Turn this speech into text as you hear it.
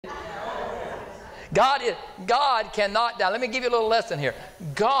God cannot die. Let me give you a little lesson here.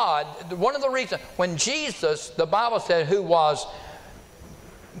 God, one of the reasons, when Jesus, the Bible said, who was,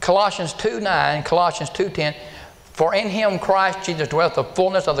 Colossians 2:9, Colossians 2:10, for in him Christ Jesus dwelleth the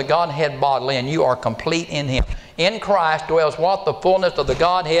fullness of the Godhead bodily, and you are complete in him. In Christ dwells what? The fullness of the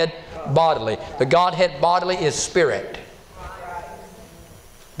Godhead bodily. The Godhead bodily is spirit.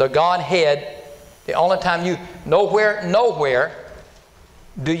 The Godhead, the only time you, nowhere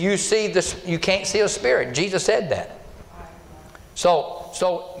do you see this, you can't see a spirit. Jesus said that.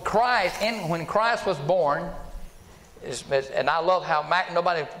 So Christ, when Christ was born, and I love how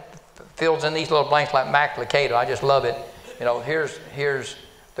nobody fills in these little blanks like Mac Lucado. I just love it. You know, here's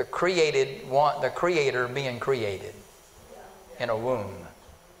the created one, the Creator being created in a womb.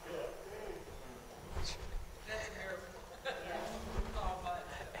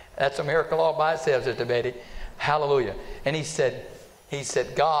 That's a miracle all by itself, Sister Betty. Hallelujah. And he said,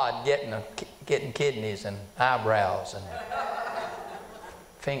 God getting kidneys and eyebrows and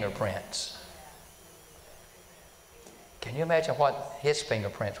fingerprints. Can you imagine what his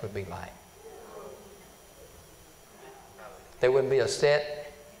fingerprints would be like? There wouldn't be a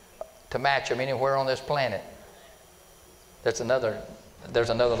set to match them anywhere on this planet. There's another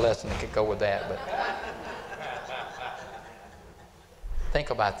lesson that could go with that. But think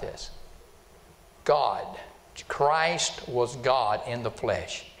about this. Christ was God in the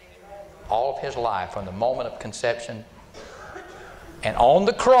flesh all of his life from the moment of conception. And on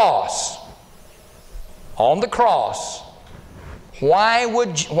the cross,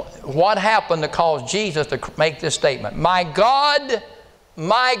 what happened to cause Jesus to make this statement? My God,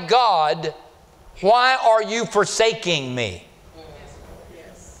 why are you forsaking me?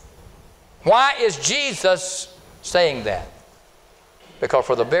 Why is Jesus saying that? Because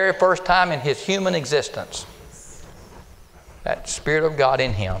for the very first time in his human existence, that Spirit of God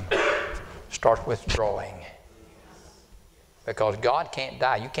in him starts withdrawing. Because God can't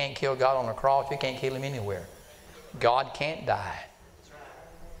die. You can't kill God on the cross. You can't kill him anywhere. God can't die.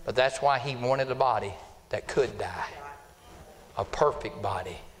 But that's why he wanted a body that could die. A perfect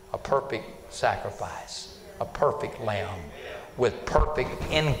body. A perfect sacrifice. A perfect lamb. With perfect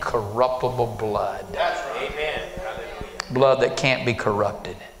incorruptible blood. That's right. Amen. Blood that can't be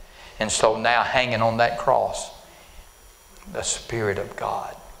corrupted. And so now hanging on that cross, the Spirit of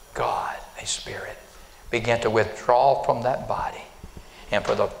God, a Spirit, began to withdraw from that body. And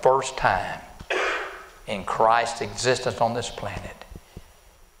for the first time in Christ's existence on this planet,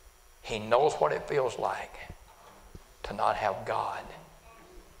 he knows what it feels like to not have God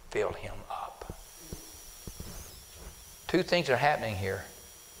fill him up. Two things are happening here.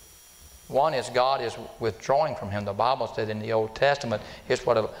 One is God is withdrawing from him. The Bible said in the Old Testament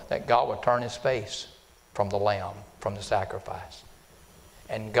that God would turn his face from the lamb, from the sacrifice.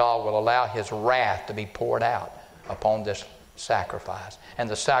 And God will allow his wrath to be poured out upon this sacrifice. And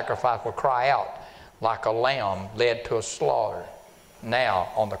the sacrifice will cry out like a lamb led to a slaughter.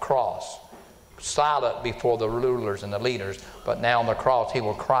 Now on the cross, silent before the rulers and the leaders, but now on the cross he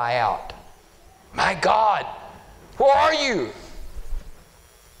will cry out, my God, where are you?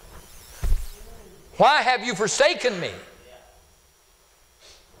 Why have you forsaken me?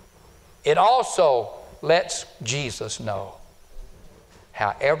 It also lets Jesus know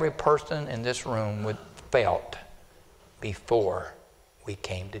how every person in this room would felt before we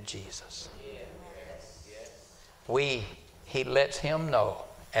came to Jesus. He lets him know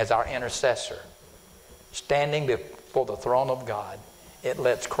as our intercessor, standing before the throne of God. It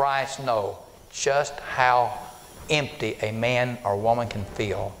lets Christ know just how empty a man or woman can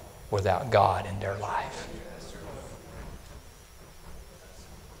feel without God in their life.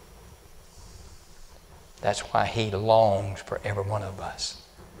 That's why he longs for every one of us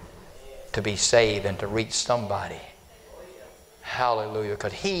to be saved and to reach somebody. Hallelujah.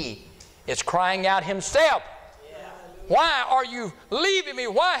 Because he is crying out himself. Why are you leaving me?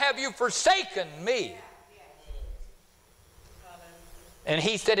 Why have you forsaken me? And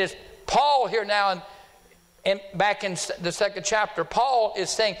he said, it's Paul here now, and back in the second chapter, Paul is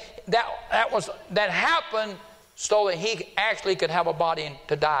saying that happened so that he actually could have a body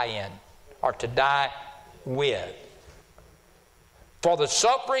to die in, or to die with. For the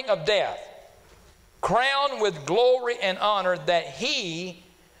suffering of death, crowned with glory and honor, that he,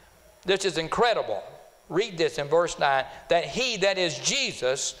 this is incredible, read this in verse 9, that he, that is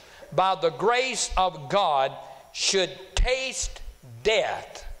Jesus, by the grace of God, should taste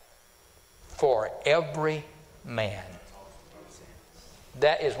death for every man.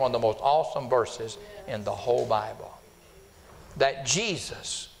 That is one of the most awesome verses in the whole Bible. That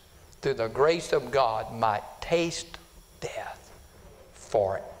Jesus, through the grace of God, might taste death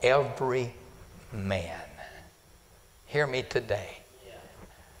for every man. Hear me today.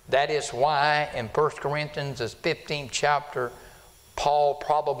 That is why in 1 Corinthians, the 15th chapter, Paul,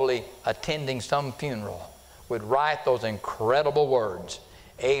 probably attending some funeral, would write those incredible words.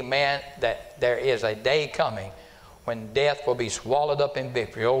 Amen. That there is a day coming when death will be swallowed up in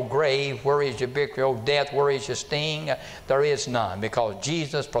victory. O grave, where is your victory? O death, where is your sting? There is none, because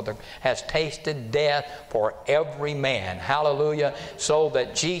Jesus has tasted death for every man. Hallelujah. So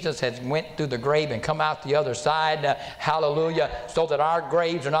that Jesus has went through the grave and come out the other side. Hallelujah. So that our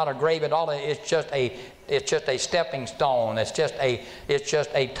graves are not a grave at all. It's just a stepping stone. It's just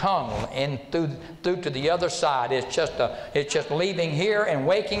a tunnel in through to the other side. It's just leaving here and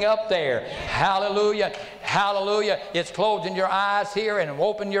waking up there. Hallelujah. Hallelujah. It's closing your eyes here and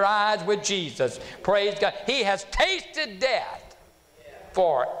open your eyes with Jesus. Praise God. He has tasted death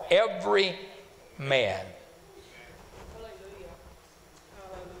for every man.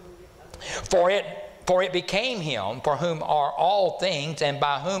 For it became him, for whom are all things, and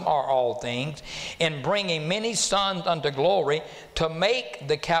by whom are all things, in bringing many sons unto glory, to make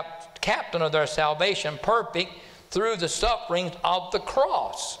the captain of their salvation perfect through the sufferings of the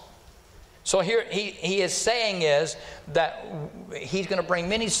cross. So here he is saying is that he's going to bring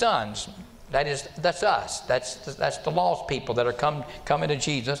many sons. That's us. That's the lost people that are coming to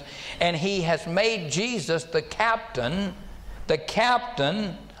Jesus. And he has made Jesus the captain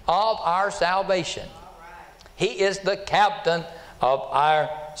of our salvation. He is the captain of our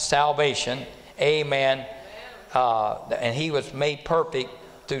salvation. Amen. And he was made perfect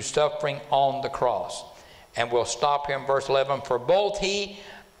through suffering on the cross. And we'll stop here in verse 11. For both he,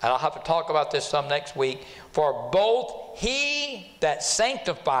 and I'll have to talk about this some next week, for both he that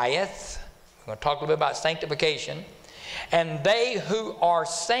sanctifieth, we're going to talk a little bit about sanctification, and they who are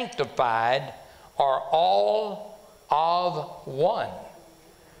sanctified are all of one.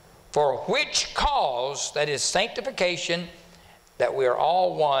 For which cause, that is sanctification, that we are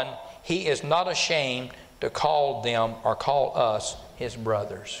all one, he is not ashamed to call them or call us his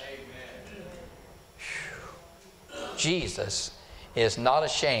brothers. Amen. Jesus is not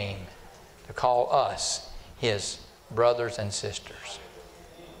ashamed to call us his brothers and sisters.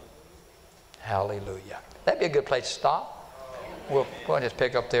 Hallelujah. That'd be a good place to stop. We'll just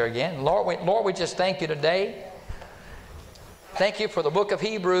pick up there again. Lord, we just thank you today. Thank you for the book of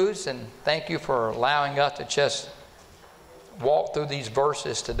Hebrews, and thank you for allowing us to just walk through these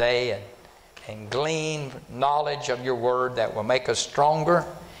verses today and glean knowledge of your word that will make us stronger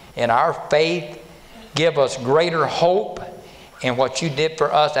in our faith, give us greater hope in what you did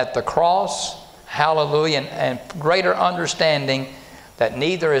for us at the cross. Hallelujah. And greater understanding that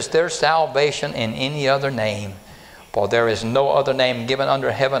neither is there salvation in any other name, for there is no other name given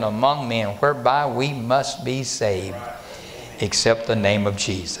under heaven among men whereby we must be saved, except the name of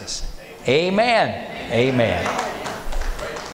Jesus. Amen. Amen.